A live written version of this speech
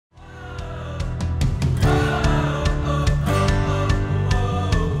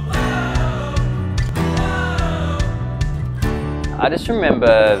I just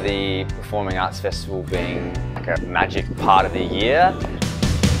remember the Performing Arts Festival being like a magic part of the year.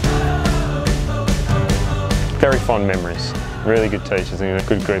 Very fond memories, really good teachers and a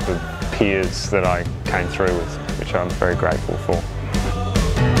good group of peers that I came through with, which I'm very grateful for.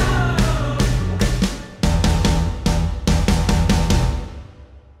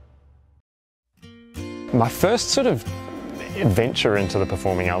 My first sort of adventure into the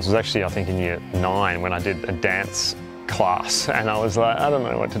performing arts was actually, I think, in Year 9 when I did a dance class, and I was like, I don't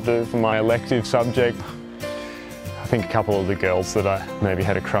know what to do for my elective subject. I think a couple of the girls that I maybe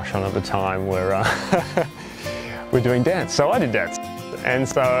had a crush on at the time were doing dance, so I did dance. And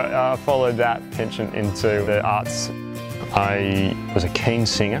so I followed that penchant into the arts. I was a keen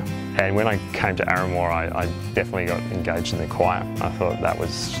singer, and when I came to Arrowmore, I definitely got engaged in the choir. I thought that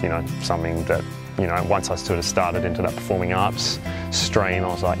was, you know, something that, you know, once I sort of started into that performing arts stream, I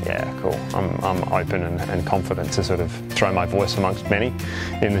was like, yeah, cool. I'm open and confident to sort of throw my voice amongst many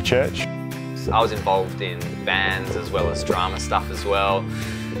in the church. I was involved in bands as well as drama stuff as well.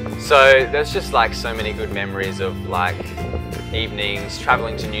 So there's just like so many good memories of like evenings,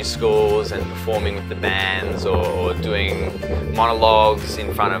 travelling to new schools and performing with the bands, or doing monologues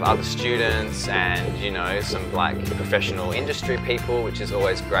in front of other students and, you know, some like professional industry people, which is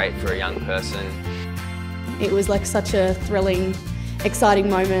always great for a young person. It was like such a thrilling, exciting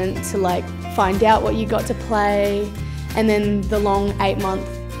moment to like find out what you got to play, and then the long 8-month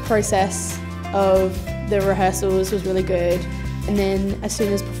process of the rehearsals was really good. And then as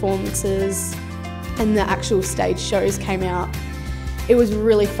soon as performances and the actual stage shows came out, it was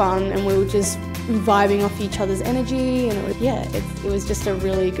really fun, and we were just vibing off each other's energy, and it was just a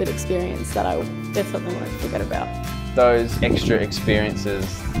really good experience that I definitely won't forget about. Those extra experiences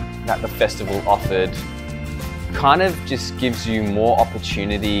that the festival offered kind of just gives you more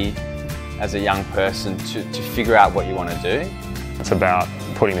opportunity as a young person to figure out what you want to do. It's about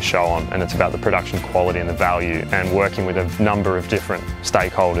putting the show on, and it's about the production quality and the value, and working with a number of different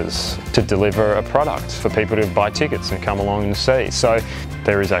stakeholders to deliver a product for people to buy tickets and come along and see. So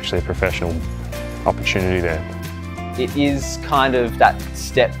there is actually a professional opportunity there. It is kind of that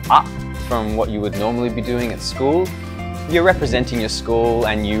step up from what you would normally be doing at school. You're representing your school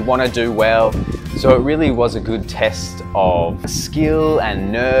and you want to do well, so it really was a good test of skill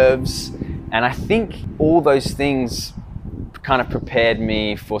and nerves, and I think all those things kind of prepared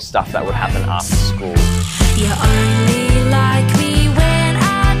me for stuff that would happen after school. You only like me when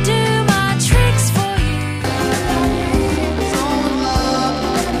I do my tricks for you.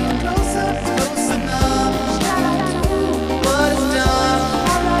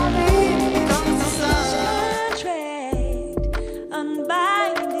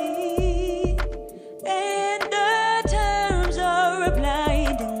 Unbinding, and the terms are a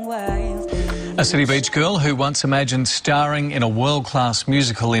blinding wild. A City Beach girl who once imagined starring in a world-class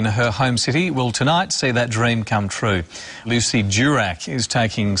musical in her home city will tonight see that dream come true. Lucy Durack is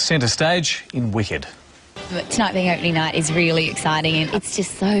taking centre stage in Wicked. But tonight being opening night is really exciting, and it's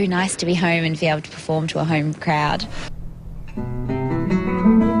just so nice to be home and be able to perform to a home crowd.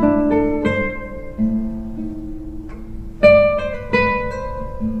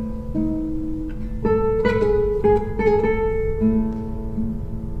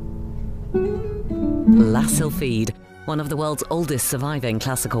 La Sylphide, one of the world's oldest surviving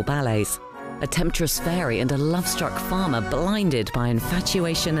classical ballets. A temptress fairy and a love-struck farmer blinded by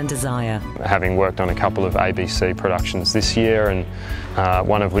infatuation and desire. Having worked on a couple of ABC productions this year, and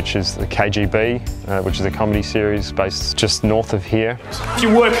one of which is the KGB, which is a comedy series based just north of here. If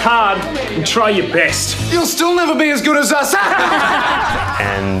you work hard and try your best, you'll still never be as good as us.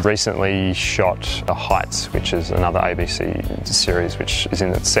 And recently shot The Heights, which is another ABC series which is in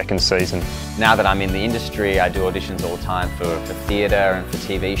its second season. Now that I'm in the industry, I do auditions all the time for theatre and for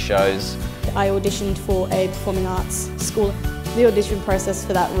TV shows. I auditioned for a performing arts school. The audition process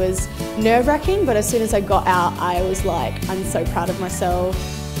for that was nerve-wracking, but as soon as I got out, I was like, I'm so proud of myself.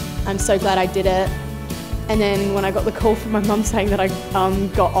 I'm so glad I did it. And then when I got the call from my mum saying that I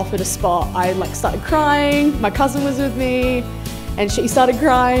got offered a spot, I like started crying. My cousin was with me and she started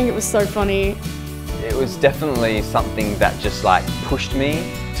crying. It was so funny. It was definitely something that just like pushed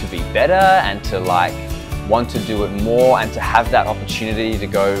me to be better and to like want to do it more and to have that opportunity to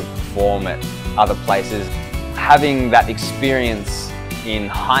go perform at other places. Having that experience in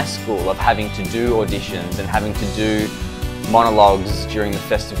high school of having to do auditions and having to do monologues during the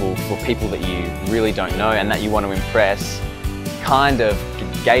festival for people that you really don't know and that you want to impress kind of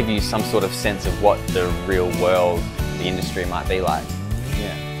gave you some sort of sense of what the real world, the industry might be like.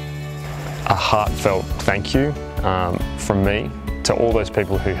 Yeah. A heartfelt thank you from me to all those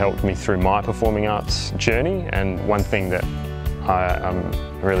people who helped me through my performing arts journey, and one thing that I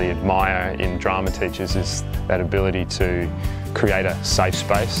really admire in drama teachers is that ability to create a safe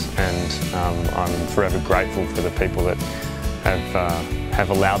space, and I'm forever grateful for the people that have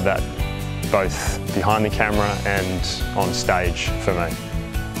allowed that both behind the camera and on stage for me.